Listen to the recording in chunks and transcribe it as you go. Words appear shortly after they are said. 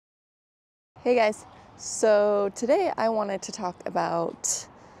Hey guys, so today I wanted to talk about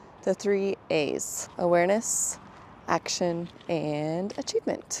the 3 A's: awareness, action, and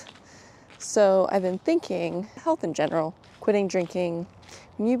achievement. So I've been thinking, health in general, quitting drinking,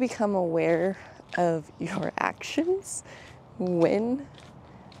 when you become aware of your actions when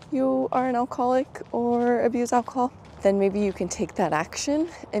you are an alcoholic or abuse alcohol, then maybe you can take that action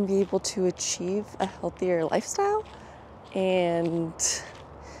and be able to achieve a healthier lifestyle and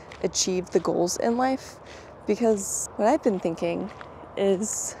achieve the goals in life. Because what I've been thinking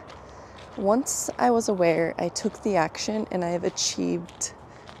is, once I was aware, I took the action and I have achieved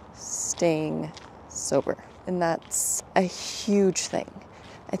staying sober. And that's a huge thing.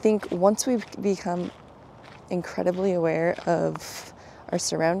 I think once we've become incredibly aware of our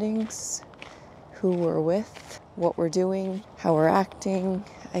surroundings, who we're with, what we're doing, how we're acting,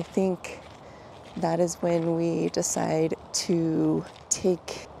 I think that is when we decide to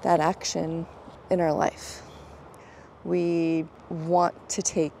take that action in our life. We want to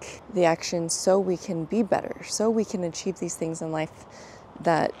take the action so we can be better, so we can achieve these things in life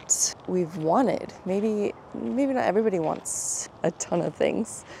that we've wanted. Maybe not everybody wants a ton of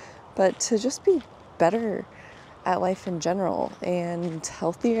things, but to just be better at life in general and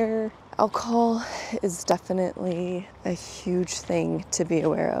healthier. Alcohol is definitely a huge thing to be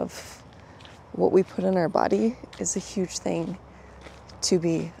aware of. What we put in our body is a huge thing to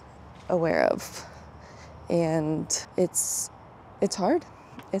be aware of. And it's hard.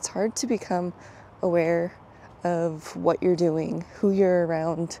 It's hard to become aware of what you're doing, who you're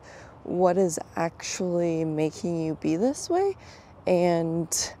around, what is actually making you be this way,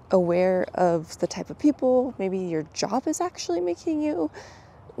 and aware of the type of people. Maybe your job is actually making you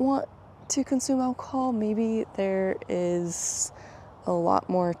want to consume alcohol. Maybe there is a lot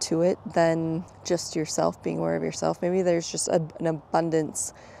more to it than just yourself being aware of yourself. Maybe there's just an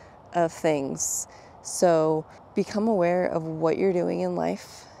abundance of things. So become aware of what you're doing in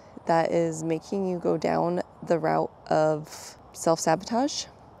life that is making you go down the route of self-sabotage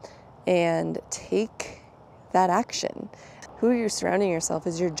and take that action. Who you're surrounding yourself.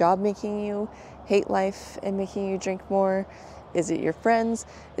 Is your job making you hate life and making you drink more? Is it your friends?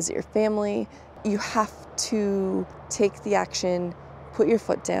 Is it your family? You have to take the action, put your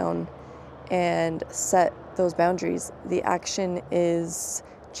foot down, and set those boundaries. The action is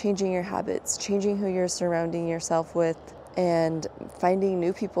changing your habits, changing who you're surrounding yourself with, and finding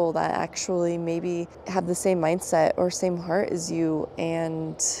new people that actually maybe have the same mindset or same heart as you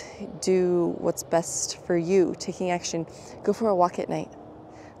and do what's best for you. Taking action. Go for a walk at night.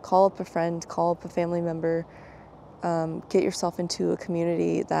 Call up a friend, call up a family member. Get yourself into a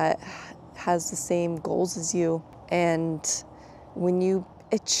community that has the same goals as you. And when you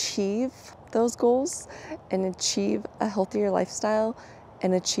achieve those goals and achieve a healthier lifestyle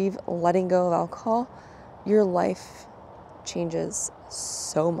and achieve letting go of alcohol, your life changes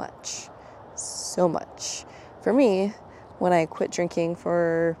so much, so much. For me, when I quit drinking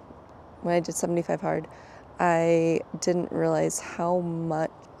when I did 75 hard, I didn't realize how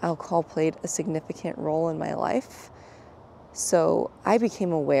much alcohol played a significant role in my life. So I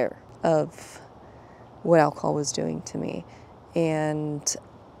became aware of what alcohol was doing to me, and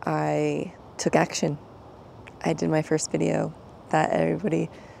I took action. I did my first video that everybody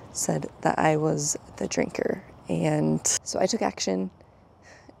said that I was the drinker, and so I took action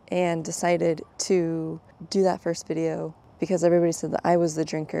and decided to do that first video because everybody said that I was the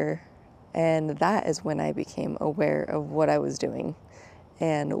drinker, and that is when I became aware of what I was doing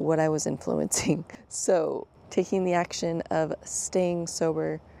and what I was influencing. So taking the action of staying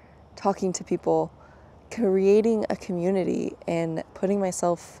sober, talking to people, creating a community, and putting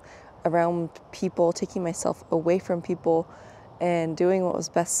myself around people, taking myself away from people, and doing what was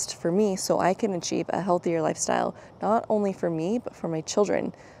best for me so I can achieve a healthier lifestyle, not only for me, but for my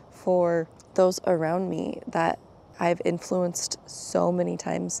children, for those around me that I've influenced so many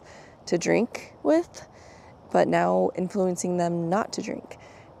times to drink with, but now influencing them not to drink,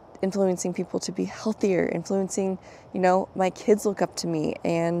 influencing people to be healthier, influencing, my kids look up to me,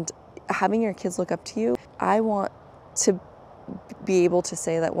 and having your kids look up to you. I want to be able to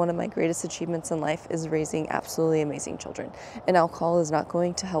say that one of my greatest achievements in life is raising absolutely amazing children. And alcohol is not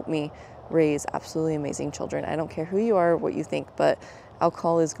going to help me raise absolutely amazing children. I don't care who you are or what you think, but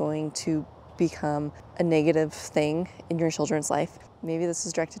alcohol is going to become a negative thing in your children's life. Maybe this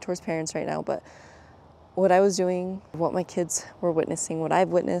is directed towards parents right now, but what I was doing, what my kids were witnessing, what I've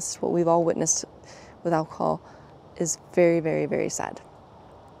witnessed, what we've all witnessed with alcohol is very, very, very sad.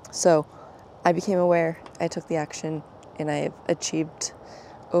 So I became aware, I took the action, and I've achieved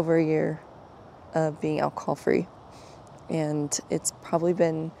over a year of being alcohol free. And it's probably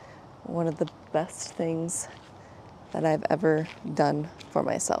been one of the best things that I've ever done for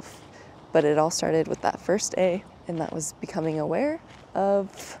myself. But it all started with that first A, and that was becoming aware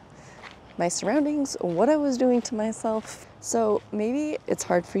of my surroundings, what I was doing to myself. So maybe it's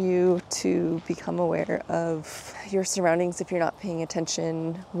hard for you to become aware of your surroundings if you're not paying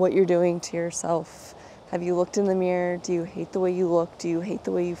attention, what you're doing to yourself. Have you looked in the mirror? Do you hate the way you look? Do you hate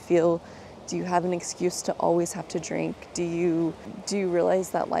the way you feel? Do you have an excuse to always have to drink? Do you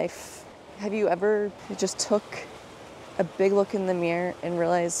realize that life, have you ever just took a big look in the mirror and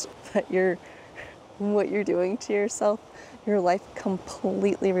realized that what you're doing to yourself, your life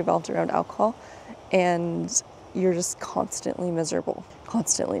completely revolved around alcohol, and you're just constantly miserable.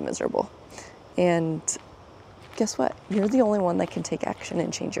 And guess what? You're the only one that can take action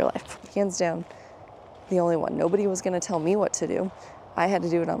and change your life. Hands down, the only one. Nobody was going to tell me what to do. I had to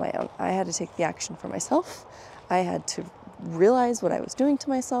do it on my own. I had to take the action for myself. I had to realize what I was doing to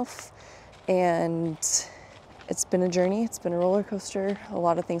myself, and it's been a journey. It's been a roller coaster. A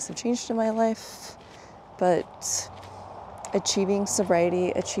lot of things have changed in my life, but achieving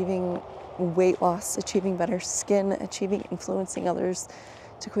sobriety, achieving weight loss, achieving better skin, achieving influencing others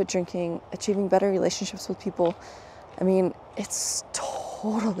to quit drinking, achieving better relationships with people, I mean, it's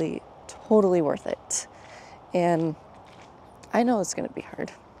totally worth it. And I know it's going to be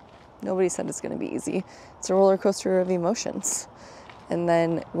hard. Nobody said it's going to be easy. It's a roller coaster of emotions. And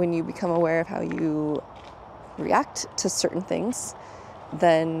then when you become aware of how you react to certain things,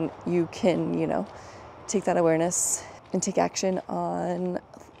 then you can, take that awareness and take action on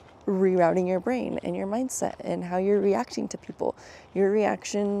rerouting your brain and your mindset and how you're reacting to people. Your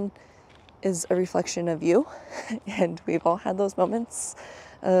reaction is a reflection of you, and we've all had those moments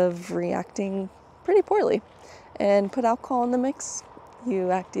of reacting pretty poorly. And put alcohol in the mix, you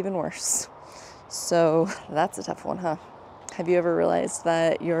act even worse. So that's a tough one, huh? Have you ever realized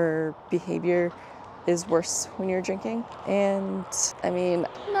that your behavior is worse when you're drinking? And I mean,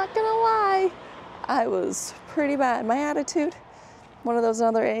 I'm not gonna lie, I was pretty bad. My attitude, one of those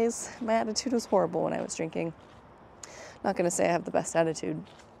other A's, my attitude was horrible when I was drinking. Not gonna say I have the best attitude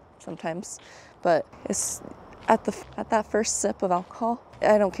sometimes, but it's at that first sip of alcohol,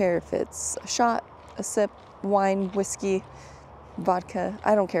 I don't care if it's a shot, a sip, wine, whiskey, vodka,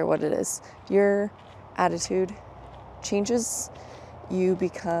 I don't care what it is. Your attitude changes. You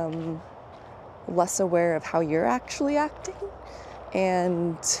become less aware of how you're actually acting,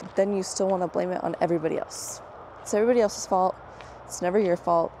 and then you still want to blame it on everybody else. It's everybody else's fault. It's never your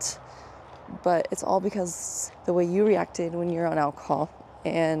fault, but it's all because the way you reacted when you're on alcohol.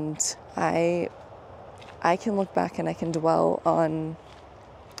 And I can look back and I can dwell on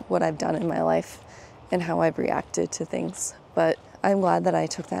what I've done in my life and how I've reacted to things. But I'm glad that I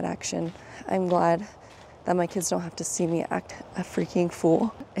took that action. I'm glad that my kids don't have to see me act a freaking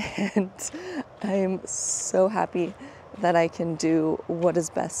fool. And I'm so happy that I can do what is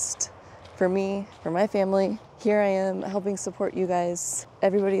best for me, for my family. Here I am helping support you guys,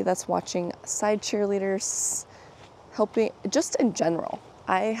 everybody that's watching, side cheerleaders, helping, just in general.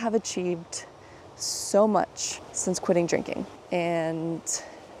 I have achieved so much since quitting drinking. And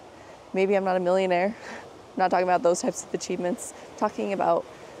maybe I'm not a millionaire. I'm not talking about those types of achievements. I'm talking about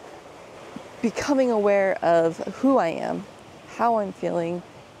becoming aware of who I am, how I'm feeling,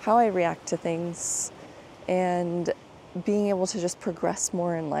 how I react to things, and being able to just progress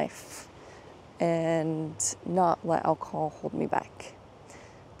more in life and not let alcohol hold me back.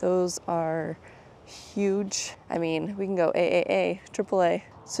 Those are huge. I mean, we can go AAA, AAA.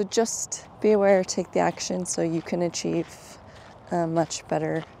 So just be aware, take the action so you can achieve a much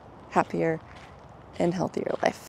better, happier, and healthier life.